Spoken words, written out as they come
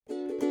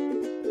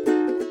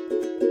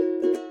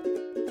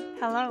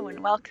Hello and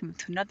welcome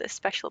to another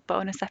special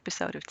bonus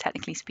episode of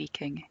Technically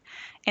Speaking.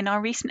 In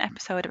our recent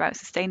episode about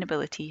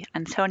sustainability,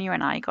 Antonia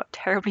and I got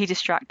terribly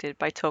distracted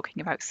by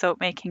talking about soap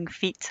making,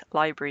 feet,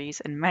 libraries,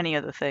 and many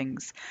other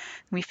things.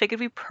 We figured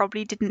we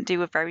probably didn't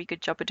do a very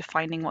good job of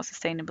defining what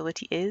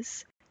sustainability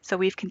is, so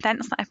we've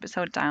condensed that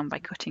episode down by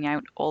cutting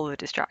out all the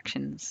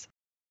distractions.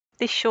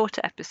 This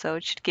shorter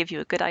episode should give you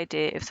a good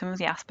idea of some of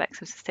the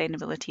aspects of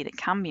sustainability that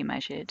can be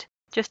measured,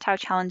 just how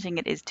challenging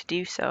it is to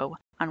do so,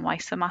 and why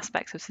some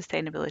aspects of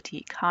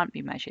sustainability can't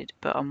be measured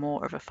but are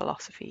more of a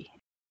philosophy.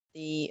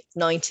 The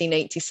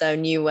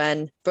 1987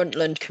 UN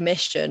Brundtland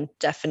Commission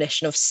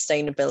definition of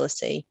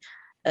sustainability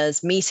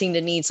as meeting the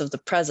needs of the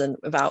present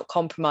without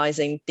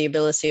compromising the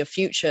ability of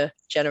future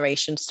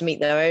generations to meet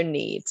their own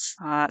needs.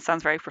 That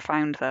sounds very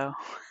profound, though.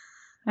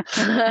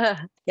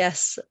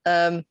 Yes.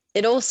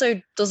 It also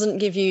doesn't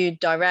give you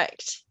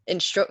direct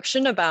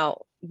instruction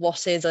about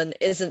what is and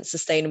isn't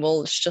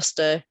sustainable. It's just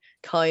a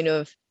kind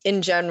of,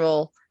 in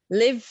general,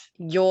 live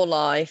your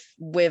life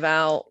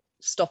without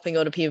stopping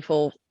other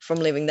people from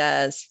living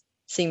theirs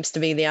seems to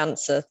be the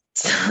answer.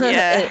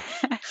 Yeah.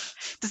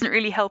 Doesn't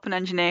really help an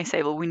engineer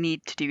say, well, we need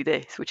to do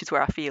this, which is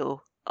where I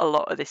feel a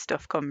lot of this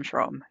stuff comes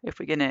from. If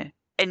we're going to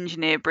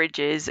engineer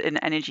bridges and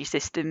energy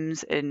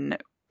systems and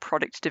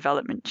product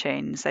development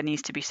chains, there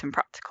needs to be some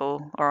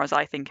practical, or as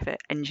I think of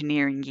it,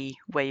 engineering-y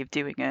way of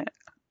doing it.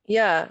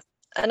 Yeah.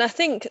 And I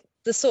think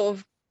the sort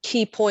of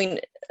key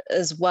point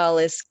as well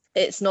is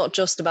it's not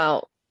just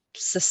about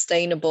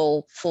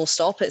sustainable full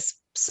stop, it's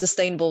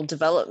sustainable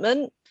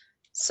development.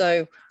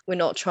 So we're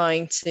not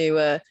trying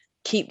to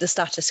keep the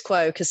status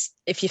quo, because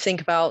if you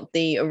think about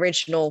the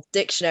original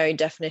dictionary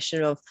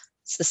definition of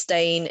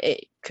sustain,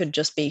 it could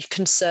just be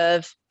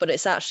conserve, but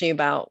it's actually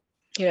about,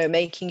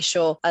 making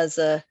sure as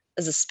a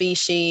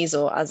species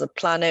or as a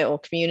planet or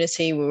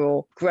community, we're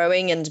all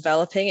growing and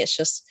developing. It's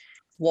just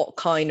what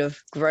kind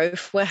of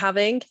growth we're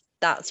having.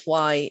 That's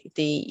why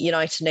the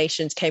United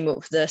Nations came up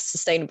with the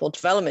Sustainable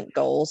Development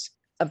Goals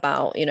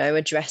about,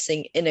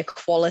 addressing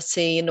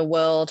inequality in the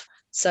world.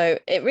 So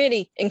it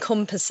really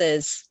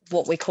encompasses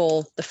what we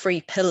call the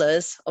three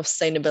pillars of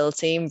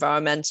sustainability: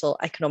 environmental,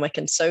 economic,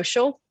 and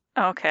social.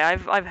 Okay,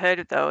 I've heard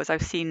of those.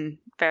 I've seen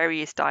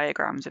various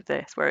diagrams of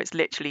this where it's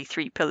literally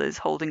three pillars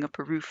holding up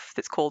a roof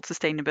that's called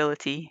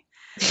sustainability.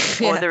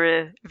 Or there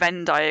are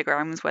Venn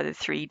diagrams where the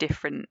three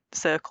different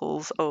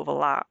circles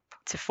overlap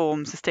to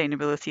form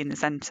sustainability in the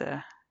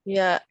centre.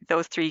 Yeah.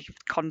 Those three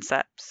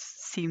concepts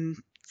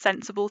seem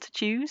sensible to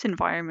choose: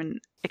 environment,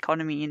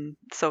 economy, and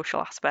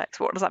social aspects.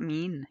 What does that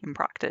mean in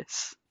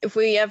practice? If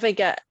we ever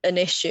get an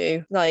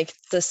issue like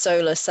the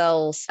solar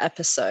cells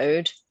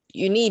episode,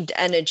 you need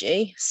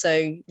energy.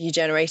 So you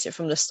generate it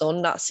from the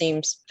sun. That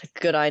seems a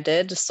good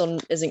idea. The sun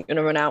isn't going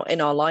to run out in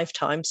our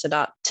lifetime. So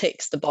that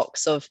ticks the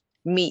box of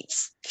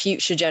meets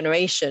future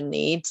generation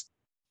needs.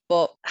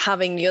 But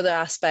having the other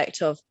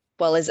aspect of,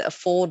 well, is it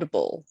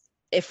affordable?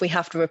 If we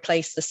have to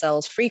replace the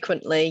cells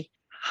frequently,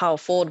 how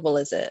affordable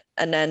is it?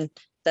 And then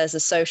there's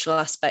a social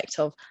aspect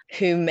of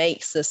who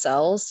makes the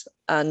cells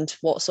and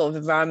what sort of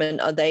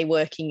environment are they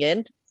working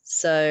in.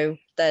 So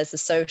there's the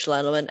social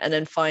element. And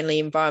then finally,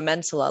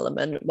 environmental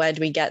element. Where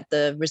do we get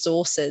the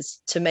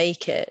resources to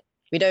make it?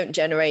 We don't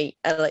generate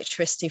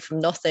electricity from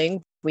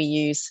nothing. We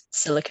use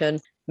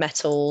silicon,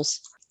 metals,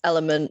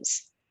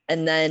 elements,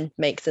 and then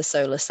make the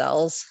solar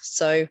cells.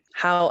 So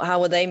how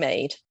are they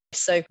made?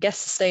 So I guess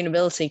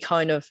sustainability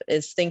kind of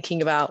is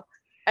thinking about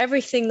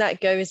everything that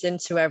goes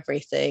into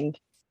everything.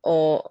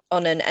 Or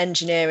on an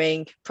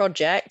engineering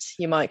project,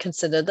 you might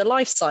consider the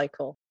life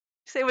cycle.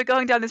 So we're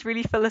going down this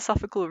really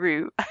philosophical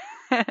route,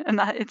 and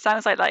it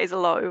sounds like that is a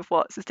lot of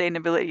what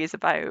sustainability is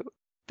about.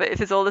 But if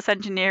there's all this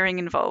engineering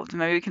involved,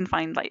 maybe we can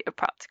find like a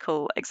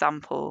practical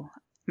example,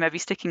 maybe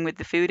sticking with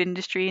the food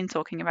industry and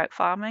talking about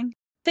farming.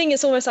 I think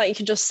it's almost like you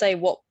can just say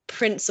what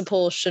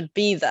principles should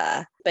be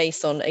there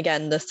based on,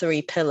 again, the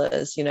three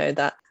pillars,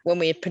 that when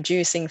we're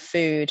producing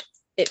food,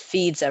 it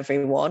feeds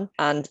everyone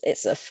and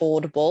it's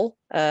affordable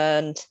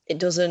and it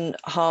doesn't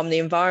harm the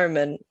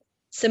environment.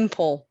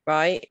 Simple,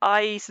 right?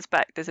 I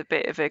suspect there's a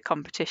bit of a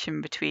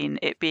competition between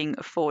it being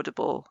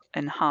affordable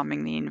and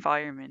harming the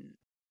environment.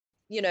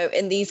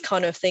 In these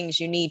kind of things,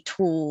 you need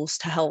tools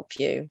to help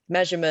you,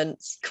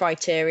 measurements,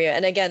 criteria.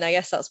 And again, I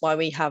guess that's why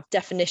we have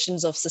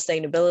definitions of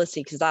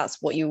sustainability, because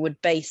that's what you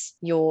would base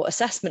your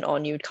assessment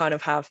on. You would kind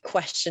of have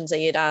questions that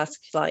you'd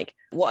ask, like,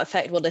 what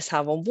effect will this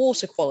have on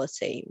water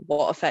quality?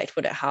 What effect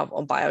would it have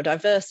on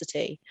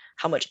biodiversity?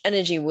 How much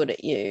energy would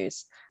it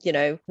use?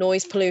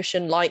 Noise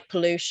pollution, light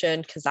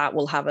pollution, because that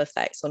will have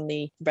effects on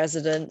the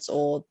residents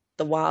or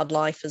the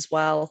wildlife as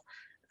well.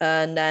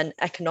 And then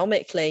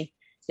economically,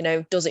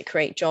 does it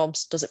create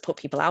jobs? Does it put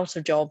people out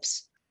of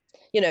jobs?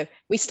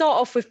 We start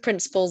off with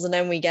principles and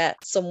then we get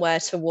somewhere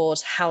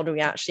towards how do we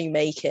actually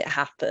make it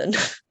happen?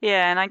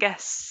 Yeah, and I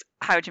guess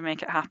how do you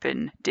make it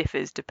happen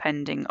differs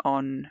depending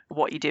on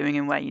what you're doing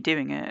and where you're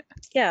doing it.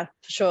 Yeah,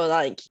 for sure.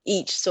 Like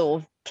each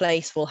sort of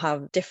place will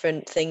have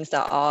different things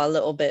that are a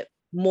little bit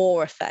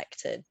more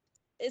affected.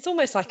 It's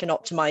almost like an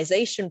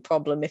optimization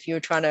problem if you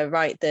were trying to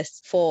write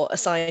this for a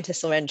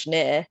scientist or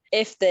engineer.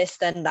 If this,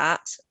 then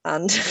that.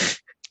 And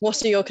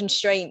what are your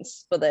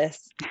constraints for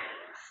this?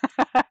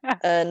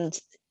 And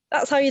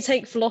that's how you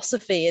take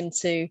philosophy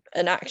into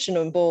an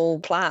actionable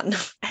plan.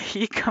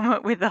 You come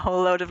up with a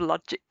whole load of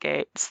logic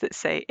gates that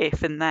say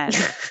if and then.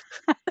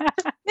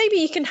 Maybe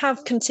you can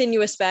have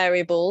continuous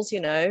variables,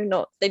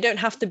 they don't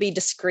have to be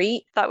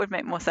discrete. That would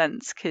make more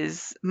sense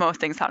because most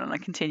things happen on a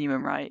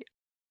continuum, right?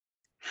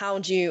 How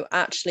do you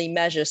actually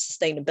measure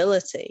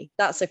sustainability?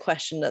 That's a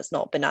question that's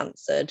not been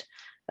answered,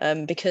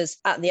 because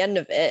at the end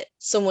of it,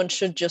 someone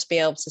should just be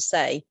able to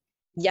say,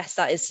 yes,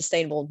 that is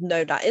sustainable.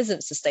 No, that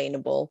isn't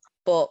sustainable.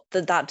 But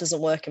that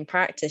doesn't work in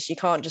practice. You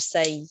can't just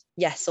say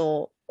yes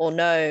or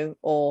no,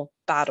 or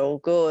bad or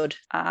good.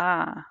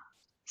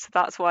 So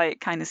that's why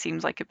it kind of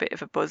seems like a bit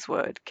of a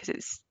buzzword, because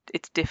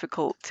it's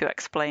difficult to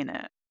explain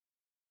it.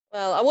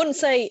 Well, I wouldn't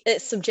say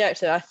it's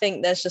subjective. I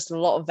think there's just a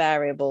lot of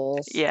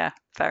variables. Yeah,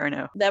 fair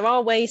enough. There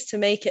are ways to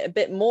make it a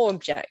bit more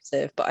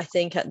objective, but I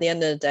think at the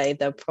end of the day,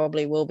 there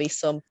probably will be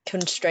some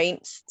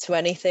constraints to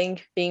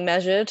anything being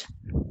measured.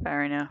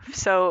 Fair enough.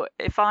 So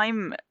if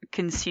I'm a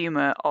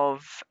consumer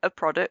of a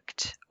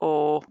product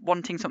or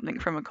wanting something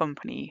from a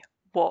company,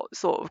 what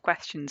sort of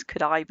questions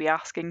could I be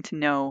asking to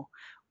know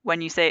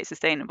when you say it's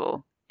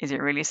sustainable? Is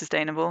it really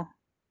sustainable?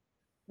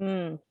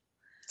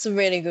 It's a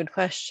really good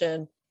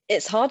question.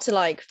 It's hard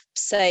to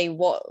say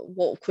what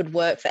could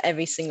work for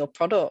every single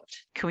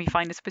product. Can we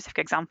find a specific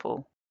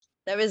example?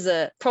 There is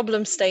a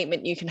problem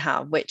statement you can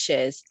have, which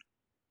is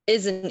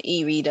an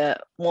e-reader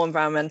more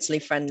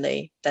environmentally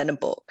friendly than a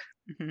book?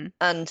 Mm-hmm.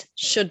 And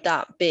should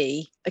that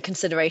be a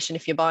consideration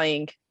if you're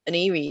buying an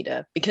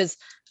e-reader? Because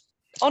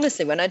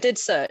honestly, when I did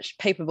search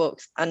paper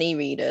books and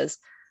e-readers,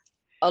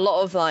 a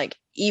lot of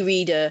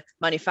e-reader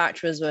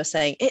manufacturers were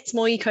saying it's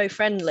more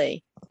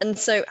eco-friendly. And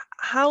so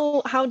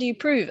how do you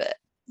prove it?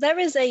 There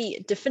is a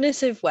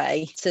definitive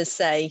way to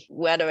say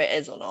whether it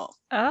is or not.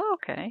 Oh,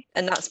 okay.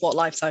 And that's what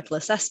life cycle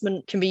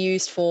assessment can be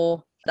used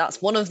for.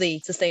 That's one of the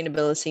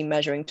sustainability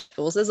measuring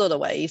tools. There's other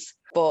ways,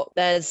 but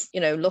there's,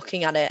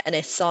 looking at it and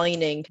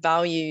assigning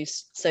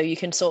values. So you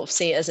can sort of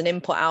see it as an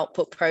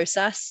input-output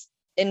process.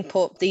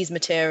 Input these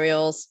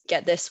materials,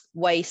 get this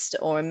waste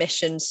or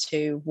emissions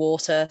to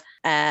water,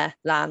 air,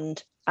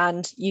 land,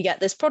 and you get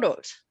this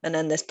product. And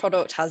then this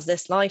product has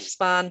this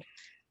lifespan,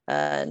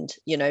 and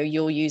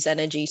you'll use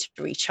energy to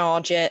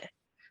recharge it.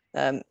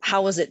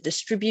 How was it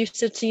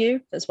distributed to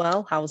you as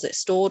well? How was it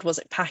stored? Was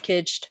it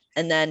packaged?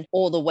 And then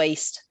all the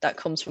waste that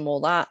comes from all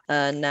that.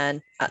 And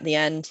then at the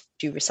end,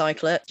 do you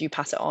recycle it? Do you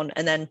pass it on?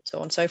 And then so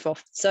on and so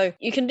forth. So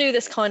you can do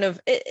this kind of,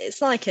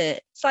 it's like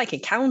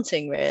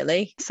accounting,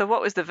 really. So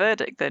what was the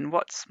verdict then?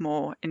 What's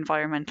more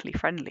environmentally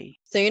friendly?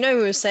 So, we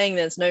were saying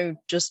there's no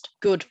just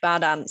good,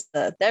 bad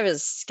answer. There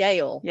is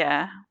scale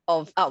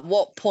of at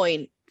what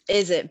point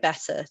is it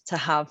better to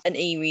have an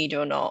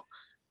e-reader or not?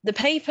 The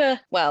paper,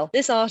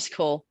 this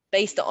article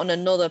based it on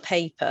another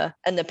paper,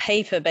 and the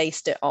paper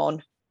based it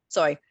on,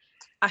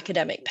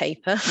 academic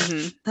paper.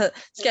 Mm-hmm.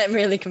 It's getting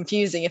really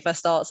confusing if I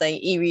start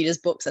saying e-readers,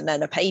 books, and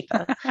then a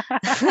paper.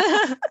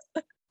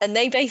 And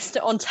they based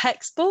it on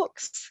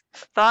textbooks.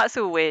 That's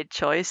a weird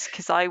choice,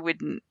 because I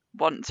wouldn't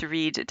want to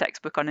read a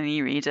textbook on an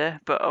e-reader,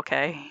 but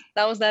okay.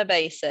 That was their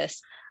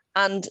basis.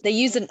 And they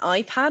use an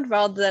iPad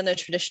rather than a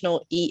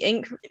traditional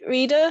e-ink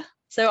reader.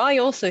 So I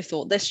also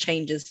thought this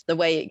changes the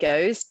way it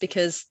goes,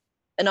 because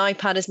an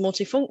iPad is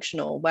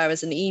multifunctional,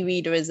 whereas an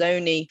e-reader is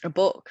only a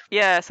book.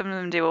 Yeah, some of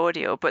them do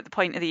audio, but the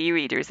point of the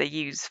e-reader is they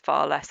use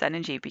far less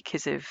energy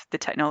because of the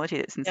technology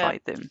that's inside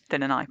them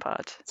than an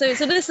iPad. So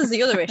this is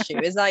the other issue,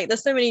 is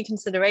there's so many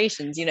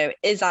considerations,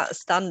 is that a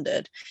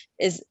standard?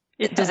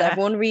 Does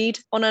everyone read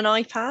on an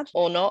iPad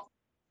or not?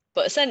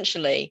 But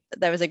essentially,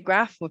 there is a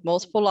graph with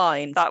multiple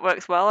lines. That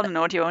works well on an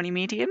audio-only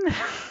medium.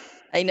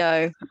 I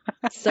know.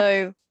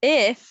 So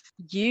if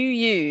you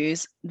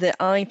use the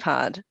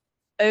iPad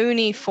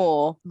only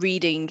for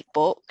reading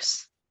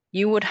books,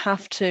 you would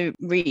have to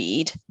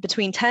read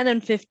between 10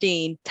 and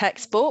 15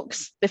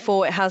 textbooks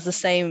before it has the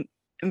same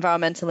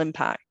environmental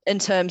impact in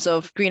terms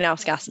of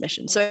greenhouse gas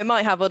emissions. So it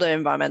might have other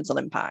environmental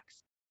impacts.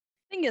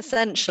 I think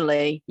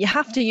essentially you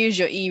have to use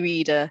your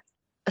e-reader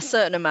a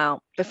certain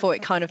amount before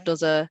it kind of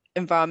does a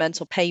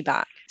environmental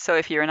payback. So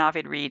if you're an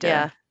avid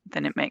reader,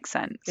 then it makes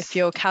sense. If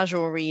you're a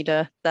casual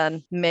reader,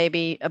 then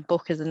maybe a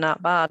book isn't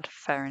that bad.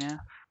 Fair enough.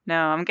 No,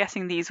 I'm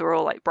guessing these were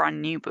all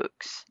brand new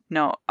books.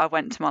 No, I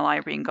went to my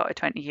library and got a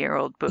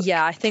 20-year-old book.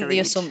 Yeah, I think the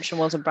assumption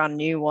was a brand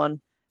new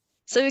one.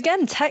 So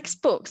again,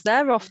 textbooks,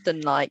 they're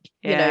often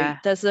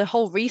there's a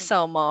whole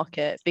resale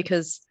market,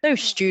 because no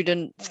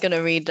student's going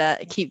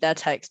to keep their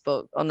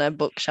textbook on their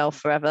bookshelf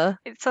forever.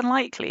 It's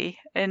unlikely,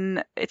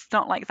 and it's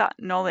not like that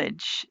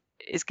knowledge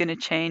is going to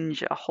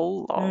change a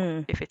whole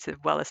lot if it's a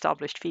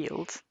well-established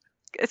field.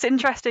 It's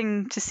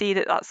interesting to see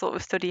that sort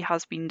of study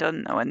has been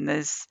done, though, and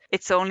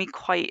it's only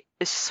quite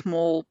a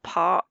small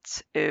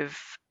part of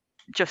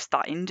just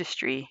that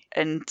industry.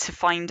 And to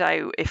find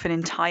out if an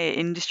entire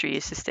industry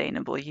is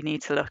sustainable, you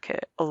need to look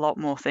at a lot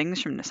more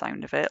things from the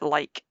sound of it,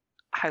 like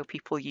how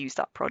people use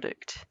that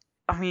product.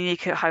 I mean,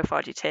 how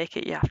far do you take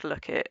it? You have to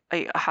look at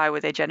how are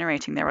they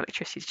generating their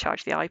electricity to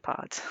charge the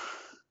iPads.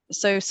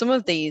 So some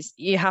of these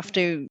you have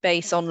to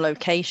base on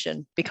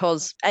location,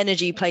 because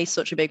energy plays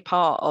such a big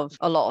part of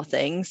a lot of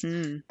things,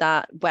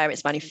 that where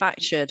it's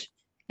manufactured,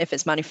 if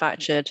it's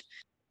manufactured,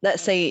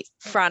 let's say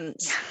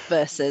France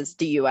versus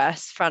the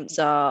US, France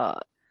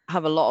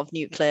have a lot of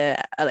nuclear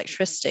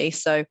electricity.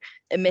 So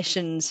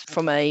emissions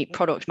from a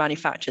product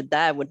manufactured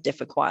there would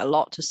differ quite a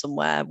lot to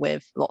somewhere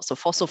with lots of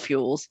fossil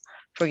fuels,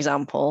 for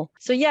example.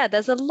 So yeah,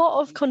 there's a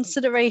lot of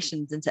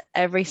considerations into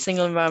every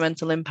single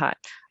environmental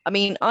impact. I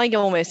mean, I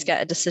almost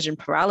get a decision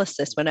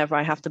paralysis whenever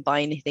I have to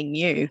buy anything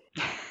new.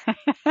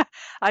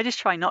 I just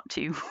try not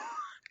to.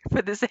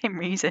 For the same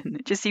reason.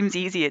 It just seems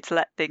easier to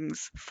let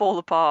things fall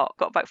apart.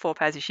 Got about 4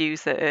 pairs of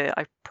shoes that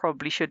I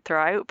probably should throw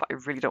out, but I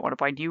really don't want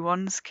to buy new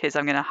ones because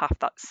I'm going to have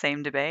that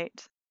same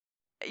debate.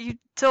 You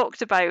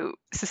talked about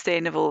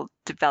sustainable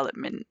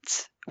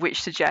development,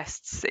 which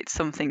suggests it's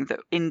something that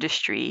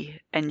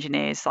industry,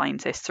 engineers,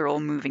 scientists are all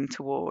moving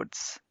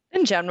towards.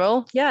 In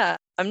general, yeah.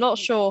 I'm not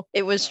sure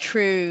it was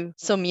true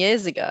some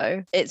years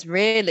ago. It's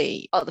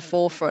really at the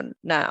forefront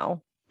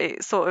now.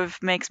 It sort of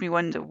makes me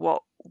wonder,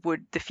 what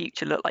would the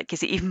future look like?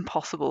 Is it even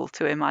possible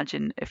to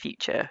imagine a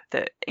future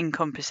that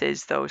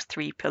encompasses those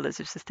 3 pillars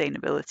of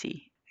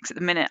sustainability? Because at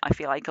the minute, I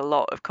feel like a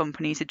lot of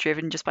companies are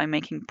driven just by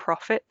making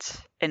profit,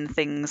 and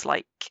things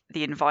like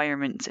the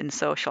environment and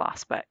social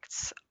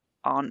aspects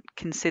aren't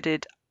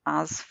considered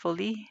as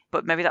fully.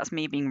 But maybe that's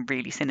me being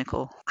really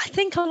cynical. I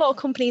think a lot of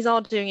companies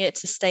are doing it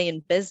to stay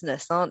in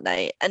business, aren't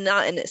they? And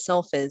that in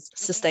itself is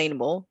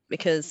sustainable,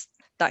 because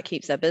that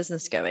keeps their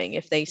business going.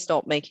 If they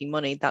stop making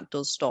money, that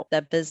does stop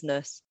their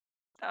business.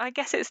 I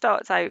guess it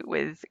starts out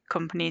with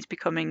companies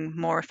becoming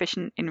more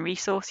efficient in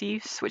resource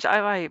use, which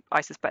I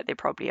suspect they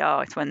probably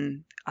are. It's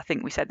when, I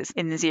think we said this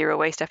in the zero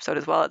waste episode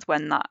as well, it's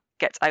when that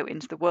gets out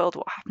into the world,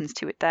 what happens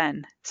to it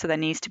then? So there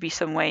needs to be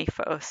some way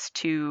for us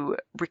to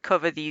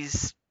recover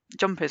these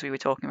jumpers we were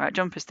talking about,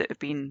 jumpers that have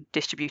been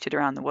distributed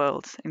around the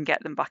world, and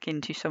get them back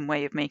into some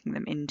way of making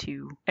them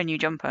into a new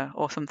jumper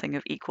or something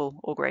of equal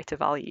or greater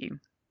value.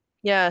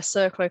 Yeah,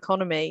 circular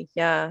economy.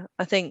 Yeah,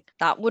 I think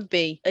that would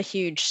be a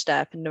huge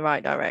step in the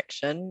right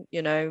direction,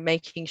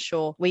 making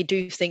sure we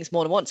do things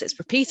more than once. It's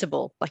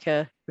repeatable, like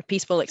a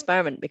repeatable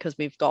experiment, because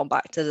we've gone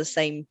back to the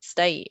same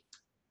state.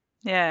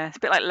 Yeah, it's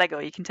a bit like Lego.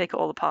 You can take it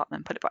all apart and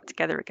then put it back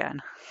together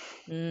again.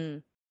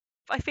 Mm.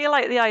 I feel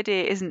like the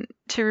idea isn't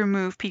to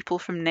remove people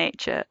from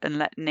nature and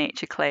let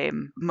nature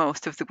claim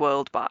most of the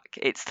world back.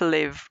 It's to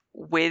live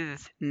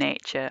with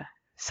nature.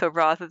 So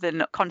rather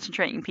than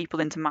concentrating people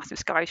into massive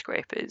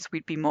skyscrapers,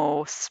 we'd be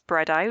more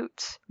spread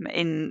out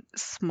in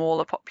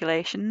smaller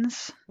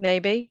populations.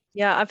 Maybe.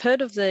 Yeah, I've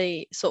heard of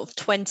the sort of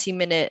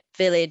 20-minute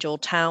village or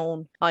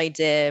town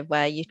idea,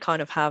 where you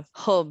kind of have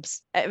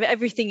hubs.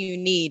 Everything you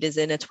need is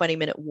in a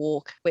 20-minute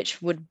walk,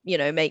 which would,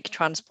 make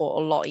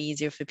transport a lot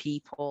easier for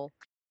people.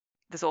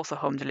 There's also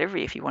home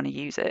delivery if you want to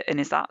use it. And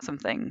is that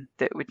something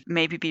that would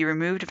maybe be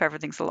removed if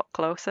everything's a lot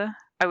closer?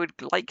 I would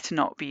like to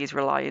not be as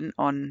reliant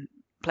on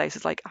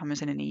places like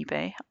Amazon and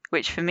eBay,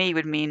 which for me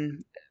would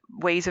mean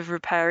ways of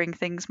repairing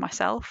things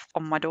myself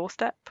on my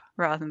doorstep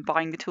rather than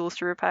buying the tools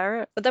to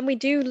repair it. But then we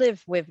do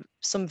live with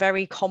some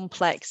very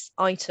complex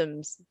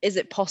items. Is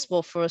it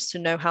possible for us to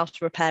know how to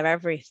repair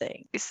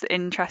everything? It's an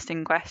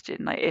interesting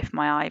question. Like, if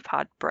my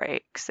iPad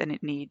breaks and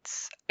it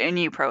needs a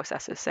new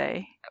processor,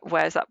 say,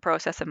 where's that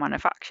processor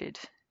manufactured?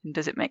 And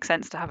does it make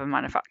sense to have a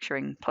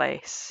manufacturing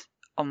place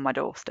on my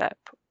doorstep,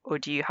 or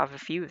do you have a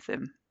few of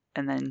them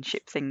and then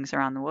ship things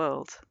around the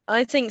world?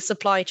 I think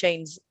supply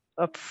chains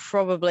are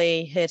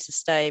probably here to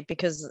stay,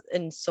 because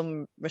in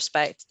some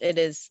respect it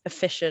is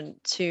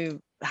efficient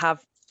to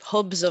have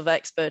hubs of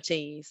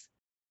expertise.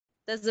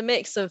 There's a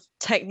mix of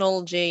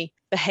technology,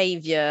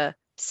 behavior,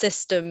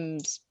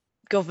 systems,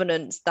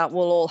 governance that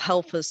will all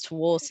help us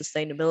towards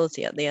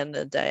sustainability at the end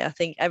of the day. I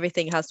think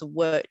everything has to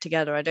work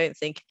together. I don't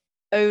think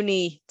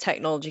only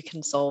technology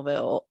can solve it,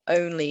 or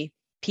only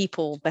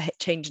people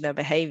changing their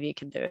behavior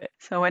can do it.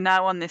 So we're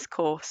now on this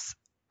course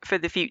for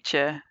the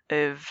future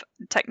of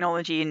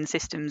technology and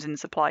systems and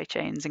supply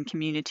chains and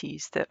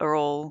communities that are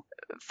all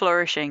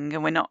flourishing,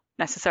 and we're not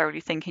necessarily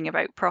thinking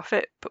about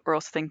profit, but we're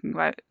also thinking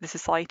about the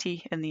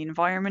society and the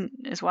environment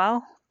as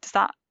well. Does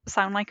that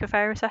sound like a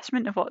fair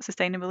assessment of what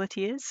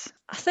sustainability is?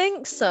 I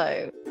think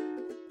so.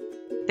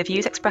 The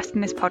views expressed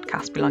in this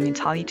podcast belong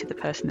entirely to the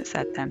person that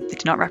said them. They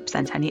do not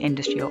represent any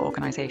industry or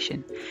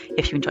organisation.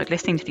 If you enjoyed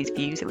listening to these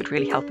views, it would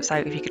really help us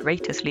out if you could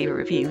rate us, leave a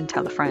review and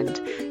tell a friend.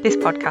 This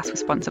podcast was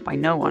sponsored by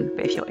no one,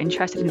 but if you're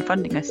interested in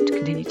funding us to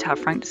continue to have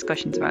frank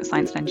discussions about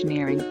science and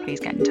engineering, please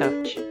get in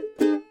touch.